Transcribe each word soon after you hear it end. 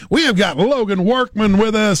We have got Logan Workman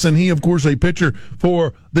with us, and he, of course, a pitcher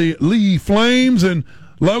for the Lee Flames. And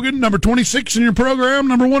Logan, number 26 in your program,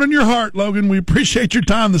 number 1 in your heart. Logan, we appreciate your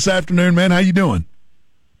time this afternoon, man. How you doing?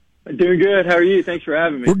 Doing good. How are you? Thanks for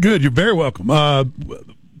having me. We're good. You're very welcome.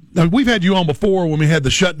 We've had you on before when we had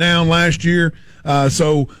the shutdown last year,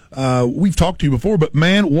 so we've talked to you before. But,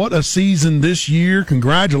 man, what a season this year.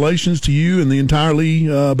 Congratulations to you and the entire Lee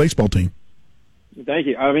baseball team. Thank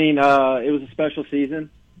you. I mean, it was a special season.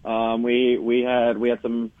 We had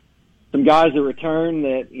some guys that returned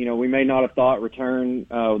that, we may not have thought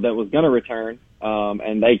that was going to return.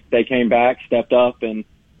 And they came back, stepped up, and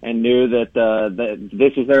knew that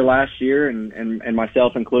this was their last year, and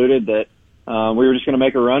myself included, that we were just going to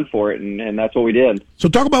make a run for it, and that's what we did. So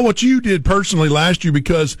talk about what you did personally last year,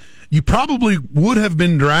 because you probably would have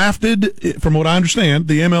been drafted, from what I understand,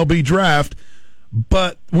 the MLB Draft,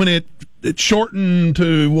 but when it shortened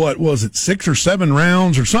to, what was it, 6 or 7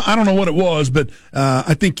 rounds or something? I don't know what it was, but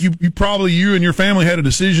I think you and your family had a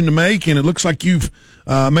decision to make, and it looks like you've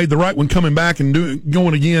made the right one coming back and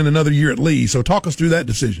going again another year at Lee. So talk us through that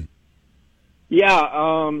decision.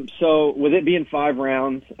 Yeah, so with it being 5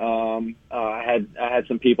 rounds, I had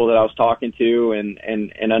some people that I was talking to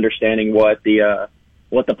and understanding what the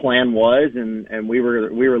plan was, and we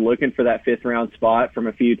were looking for that 5th round spot from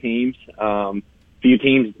a few teams. Few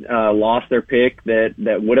teams lost their pick that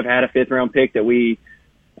would have had a 5th round pick that we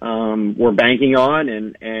were banking on,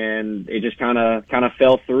 and it just kind of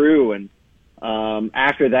fell through. And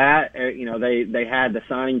after that, they had the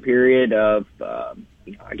signing period of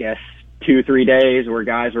I guess 2-3 days where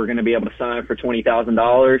guys were going to be able to sign for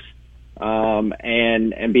 $20,000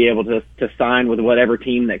 and be able to sign with whatever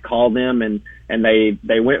team that called them, and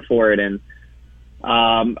they went for it. And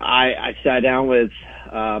I sat down with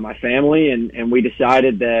my family, and we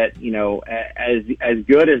decided that, as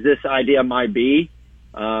good as this idea might be,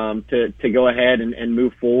 to go ahead and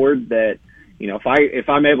move forward, that, if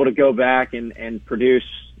I'm able to go back and produce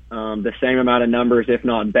the same amount of numbers, if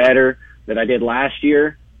not better, that I did last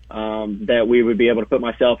year, that we would be able to put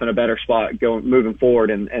myself in a better spot moving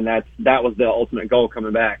forward, and that was the ultimate goal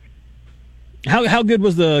coming back. How good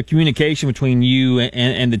was the communication between you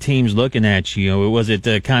and the teams looking at you? Was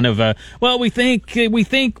it kind of well, we think we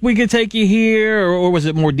could take you here, or was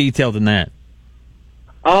it more detailed than that?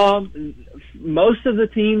 Most of the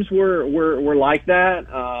teams were like that.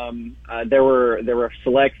 There were a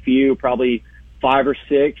select few, probably 5 or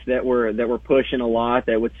 6 that were pushing a lot,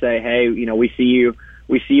 that would say, hey, we see you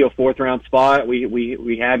a 4th round spot.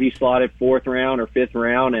 We have you slotted 4th round or 5th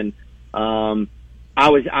round, and I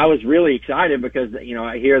was really excited because,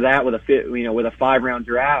 I hear that with a 5 round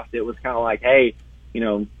draft, it was kind of like, hey,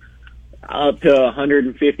 up to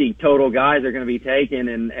 150 total guys are going to be taken,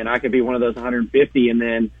 and I could be one of those 150. And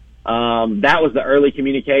then that was the early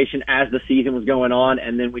communication as the season was going on,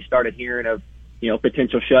 and then we started hearing of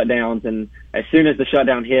potential shutdowns. And as soon as the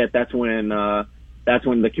shutdown hit, that's when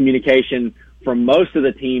the communication from most of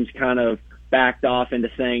the teams kind of backed off into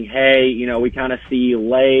saying, hey, we kind of see you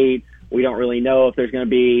late. We don't really know if there's going to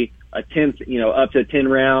be a 10th, up to 10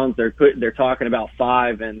 rounds. They're talking about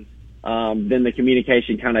 5, and then the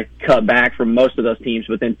communication kind of cut back from most of those teams.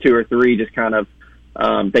 But then 2 or 3 just kind of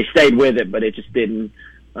they stayed with it, but it just didn't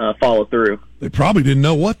follow through. They probably didn't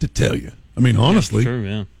know what to tell you. I mean, honestly. Sure,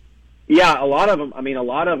 yeah. Yeah, a lot of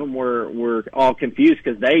them were all confused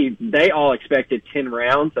because they all expected 10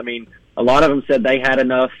 rounds. I mean, a lot of them said they had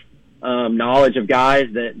enough knowledge of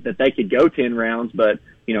guys that they could go 10 rounds, but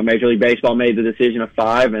Major League Baseball made the decision of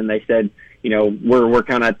 5, and they said, we're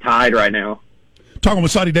kind of tied right now. Talking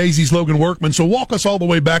with Soddy Daisy's Logan Workman. So walk us all the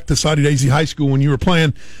way back to Soddy Daisy High School when you were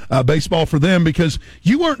playing baseball for them, because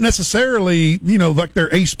you weren't necessarily, like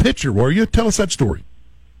their ace pitcher, were you? Tell us that story.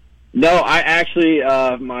 No, I actually,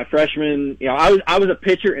 my freshman, I was a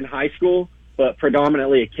pitcher in high school, but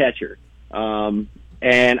predominantly a catcher. And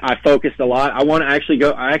I focused a lot. I actually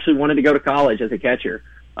wanted to go to college as a catcher.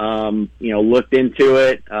 Looked into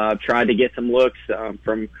it, tried to get some looks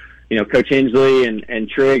from Coach Hensley and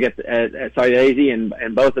Trigg at Soddy Daisy,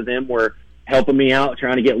 and both of them were helping me out,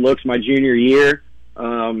 trying to get looks my junior year.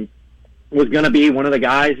 Was going to be one of the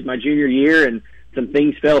guys my junior year, and some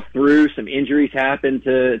things fell through. Some injuries happened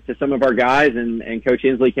to some of our guys, and Coach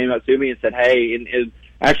Hensley came up to me and said, hey,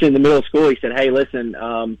 actually in the middle of school, he said, hey, listen,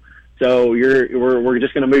 so we're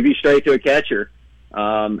just going to move you straight to a catcher.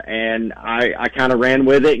 And I kind of ran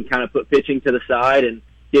with it and kind of put pitching to the side and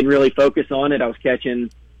didn't really focus on it. I was catching,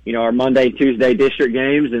 our Monday, Tuesday district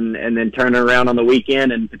games, and then turning around on the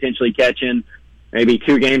weekend and potentially catching maybe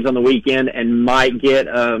 2 games on the weekend, and might get,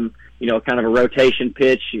 kind of a rotation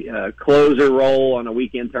pitch, closer role on a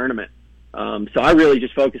weekend tournament. So I really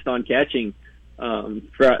just focused on catching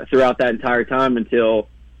throughout that entire time until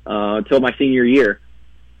my senior year.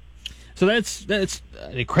 So that's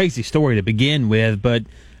a crazy story to begin with, but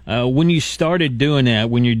when you started doing that,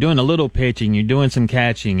 when you're doing a little pitching, you're doing some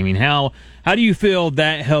catching, I mean, how do you feel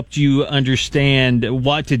that helped you understand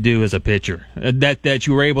what to do as a pitcher, that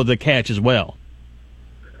you were able to catch as well?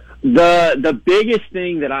 The biggest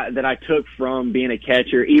thing that I took from being a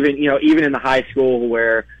catcher, even in the high school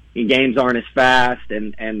where games aren't as fast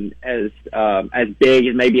and as big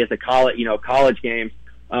as maybe as a college games,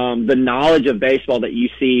 the knowledge of baseball that you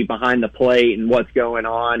see behind the plate and what's going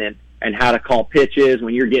on and how to call pitches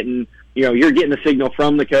when you're getting the signal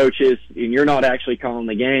from the coaches and you're not actually calling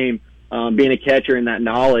the game. Being a catcher and that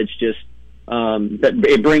knowledge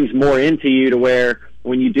it brings more into you to where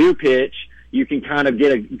when you do pitch, you can kind of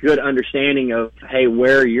get a good understanding of, hey,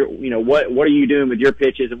 where what are you doing with your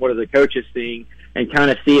pitches and what are the coaches seeing, and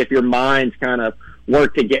kind of see if your minds kind of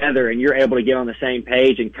work together and you're able to get on the same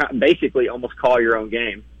page and basically almost call your own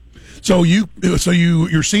game. So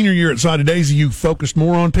your senior year at Soddy Daisy, you focused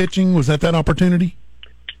more on pitching. Was that opportunity?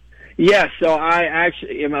 Yeah, so I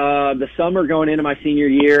actually, the summer going into my senior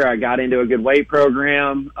year, I got into a good weight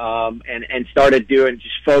program and started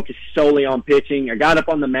just focused solely on pitching. I got up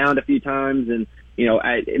on the mound a few times, and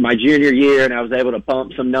in my junior year, and I was able to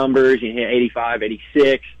bump some numbers, hit 85,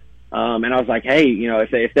 86, and I was like, hey,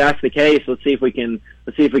 if that's the case, let's see if we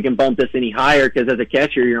can bump this any higher, because as a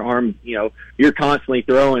catcher, your arm, you're constantly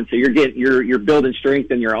throwing, so you're building strength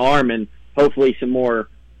in your arm, and hopefully some more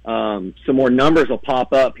numbers will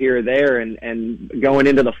pop up here or there. And going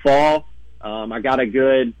into the fall, I got a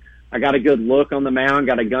good look on the mound,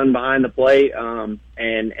 got a gun behind the plate, and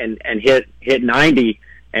hit 90.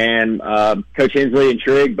 And Coach Hensley and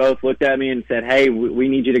Trigg both looked at me and said, "Hey, we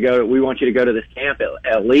want you to go to this camp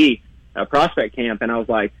at Lee, prospect camp." And I was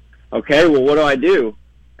like, "Okay, well, what do I do?"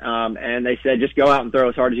 And they said, just go out and throw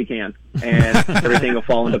as hard as you can, and everything will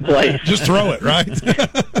fall into place. Just throw it, right?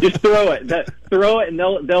 Just throw it. Throw it, and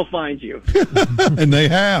they'll find you. And they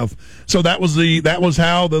have. So that was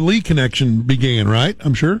how the Lee connection began, right?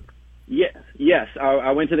 I'm sure. Yes.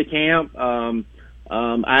 I went to the camp.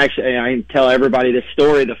 I tell everybody this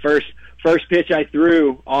story. The first pitch I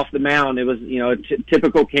threw off the mound, it was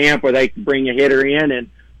typical camp where they bring a hitter in, and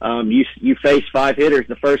you face 5 hitters.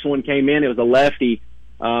 The first one came in, it was a lefty.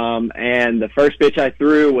 And the first pitch I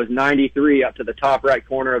threw was 93 up to the top right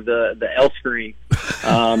corner of the L screen.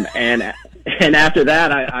 And after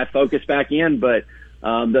that, I focused back in, but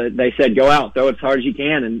they said, go out, throw it as hard as you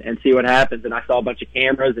can and see what happens. And I saw a bunch of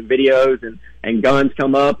cameras and videos and guns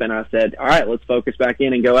come up, and I said, all right, let's focus back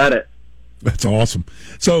in and go at it. That's awesome.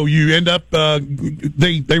 So you end up,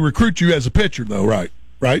 they recruit you as a pitcher though, right?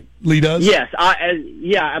 Right? Lee does? Yes.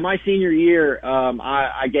 My senior year,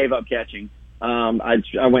 I gave up catching.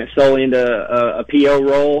 I went solely into a PO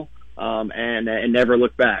role, and never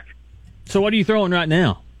looked back. So what are you throwing right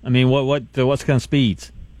now? I mean, what's kind of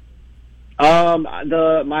speeds?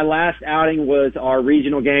 My last outing was our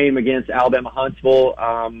regional game against Alabama Huntsville.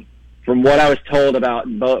 From what I was told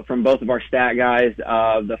from both of our stat guys,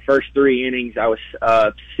 the first 3 innings I was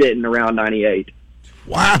sitting around 98.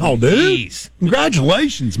 Wow, dude! Jeez.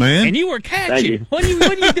 Congratulations, man! And you were catching. What are you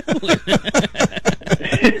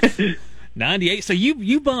doing? 98. So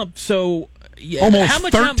you bumped almost how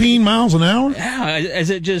much 13 miles an hour. Yeah, is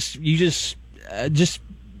it just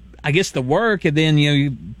I guess the work, and then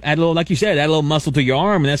you add a little, like you said, add a little muscle to your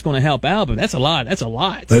arm, and that's going to help out. But that's a lot.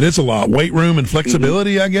 That is a lot. Weight room and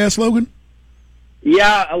flexibility, I guess, Logan.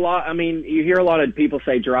 Yeah, a lot. I mean, you hear a lot of people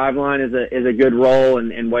say driveline is a good role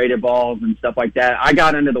and weighted balls and stuff like that. I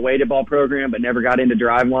got into the weighted ball program, but never got into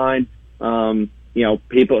driveline.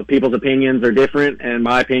 People's opinions are different, and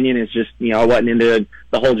my opinion is just, I wasn't into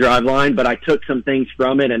the whole driveline, but I took some things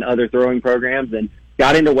from it and other throwing programs and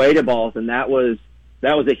got into weighted balls, and that was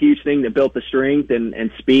a huge thing that built the strength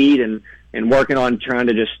and speed and working on trying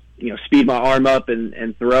to just, speed my arm up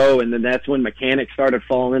and throw. And then that's when mechanics started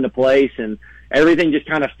falling into place, and everything just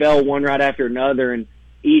kind of fell one right after another. And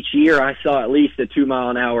each year I saw at least a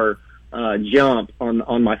 2-mile-an-hour jump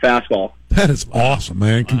on my fastball. That is awesome,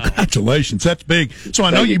 man! Congratulations, that's big. So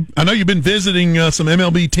I know you've been visiting some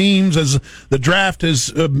MLB teams as the draft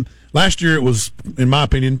has. Last year it was, in my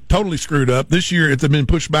opinion, totally screwed up. This year it's been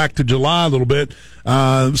pushed back to July a little bit.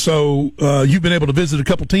 So you've been able to visit a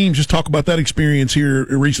couple teams. Just talk about that experience here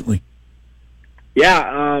recently. Yeah,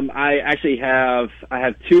 I actually have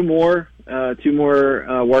 2 more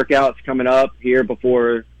workouts coming up here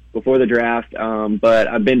before the draft. But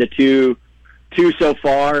I've been to two so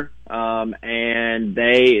far. And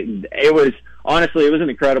it was an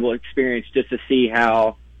incredible experience just to see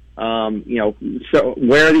how So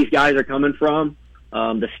where these guys are coming from,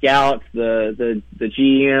 the scouts, the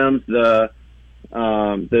GMs,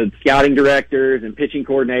 the scouting directors and pitching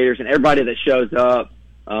coordinators and everybody that shows up.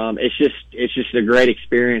 It's just a great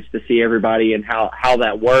experience to see everybody and how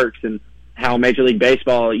that works and how Major League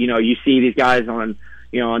Baseball, you see these guys on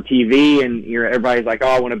TV and everybody's like, oh,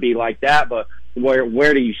 I want to be like that. But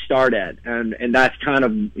where do you start at? And that's kind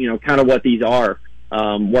of what these are,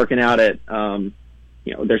 working out at,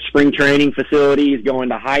 their spring training facilities, going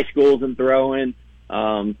to high schools and throwing.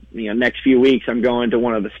 Next few weeks I'm going to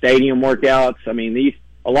one of the stadium workouts. I mean,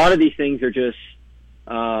 a lot of these things are just,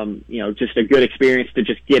 just a good experience to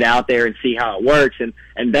just get out there and see how it works.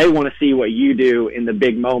 And they want to see what you do in the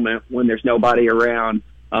big moment when there's nobody around,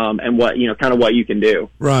 and what, kind of what you can do.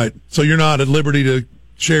 Right. So you're not at liberty to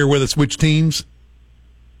share with us which teams?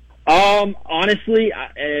 Honestly,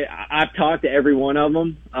 I've talked to every one of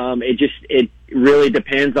them. It really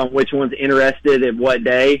depends on which one's interested at what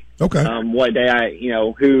day. Okay. What day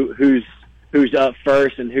who's up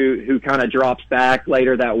first and who kind of drops back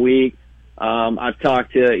later that week. I've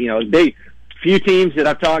talked to, few teams that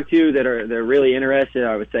I've talked to they're really interested.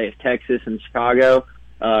 I would say it's Texas and Chicago,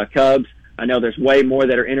 Cubs. I know there's way more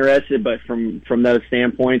that are interested, but from those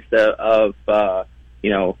standpoints of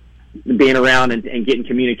being around and getting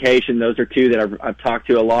communication, those are two that I've talked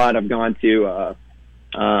to a lot. I've gone to,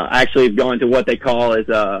 actually gone to what they call is,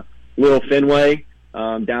 Little Fenway,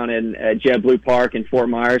 down at JetBlue Park in Fort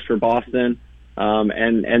Myers for Boston,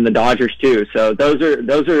 and the Dodgers too. So those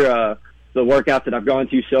are the workouts that I've gone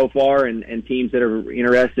to so far, and teams that are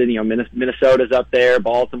interested. Minnesota's up there,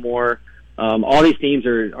 Baltimore. All these teams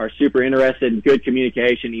are super interested in good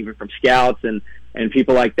communication, even from scouts and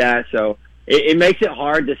people like that. So it makes it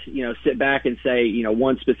hard to sit back and say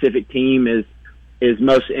one specific team is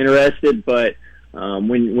most interested, but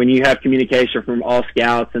when you have communication from all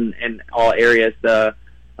scouts and all areas,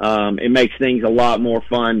 it makes things a lot more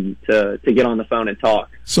fun to get on the phone and talk.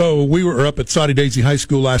 So we were up at Soddy Daisy High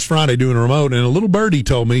School last Friday doing a remote, and a little birdie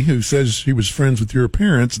told me, who says he was friends with your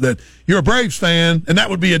parents, that you're a Braves fan, and that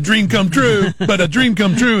would be a dream come true. But a dream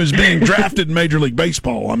come true is being drafted in Major League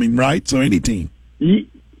Baseball. I mean, right? So any team.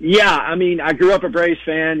 Yeah, I mean, I grew up a Braves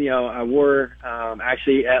fan. I wore,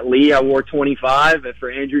 actually at Lee, I wore 25 for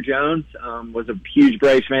Andrew Jones. Was a huge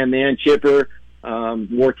Braves fan then. Chipper,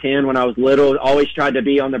 wore 10 when I was little. Always tried to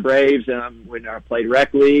be on the Braves when I played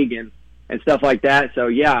rec league and stuff like that. So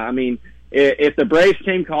yeah, I mean, if the Braves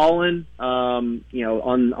came calling,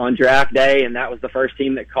 on draft day, and that was the first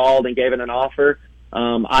team that called and gave it an offer,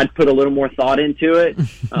 I'd put a little more thought into it,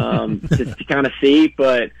 to kind of see.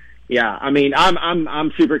 But yeah, I mean,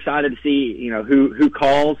 I'm super excited to see, who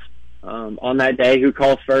calls, on that day, who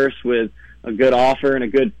calls first with a good offer and a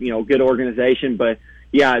good, good organization. But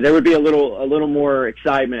yeah, there would be a little more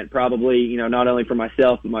excitement probably, not only for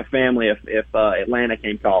myself but my family if Atlanta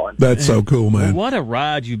came calling. That's so cool, man. What a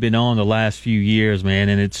ride you've been on the last few years, man,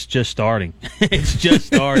 and it's just starting. It's just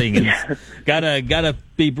starting, and Yeah. gotta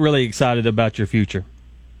be really excited about your future.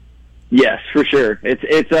 Yes, for sure.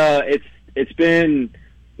 It's been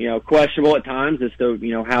questionable at times as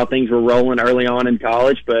to how things were rolling early on in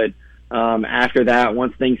college, but after that,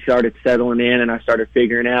 once things started settling in and I started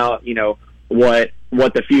figuring out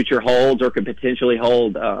what the future holds or could potentially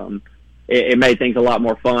hold, it made things a lot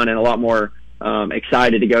more fun and a lot more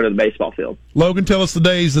excited to go to the baseball field. Logan, tell us the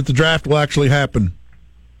days that the draft will actually happen.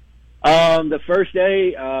 The first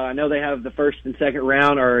day, I know they have the first and second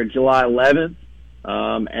round are July 11th.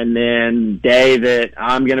 And then day that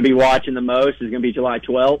I'm going to be watching the most is going to be July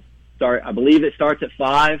 12th. I believe it starts at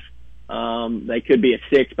 5. They could be at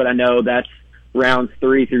 6, but I know that's rounds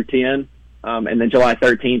 3 through 10. And then July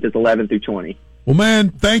 13th is 11 through 20. Well, man,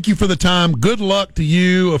 thank you for the time. Good luck to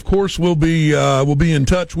you. Of course, we'll be in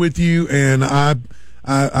touch with you, and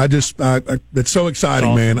it's so exciting,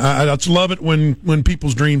 awesome. Man. I just love it when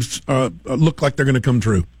people's dreams look like they're going to come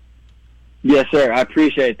true. Yes, sir. I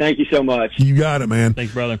appreciate it. Thank you so much. You got it, man.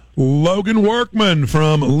 Thanks, brother. Logan Workman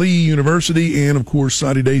from Lee University and, of course,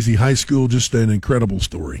 Soddy Daisy High School. Just an incredible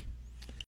story.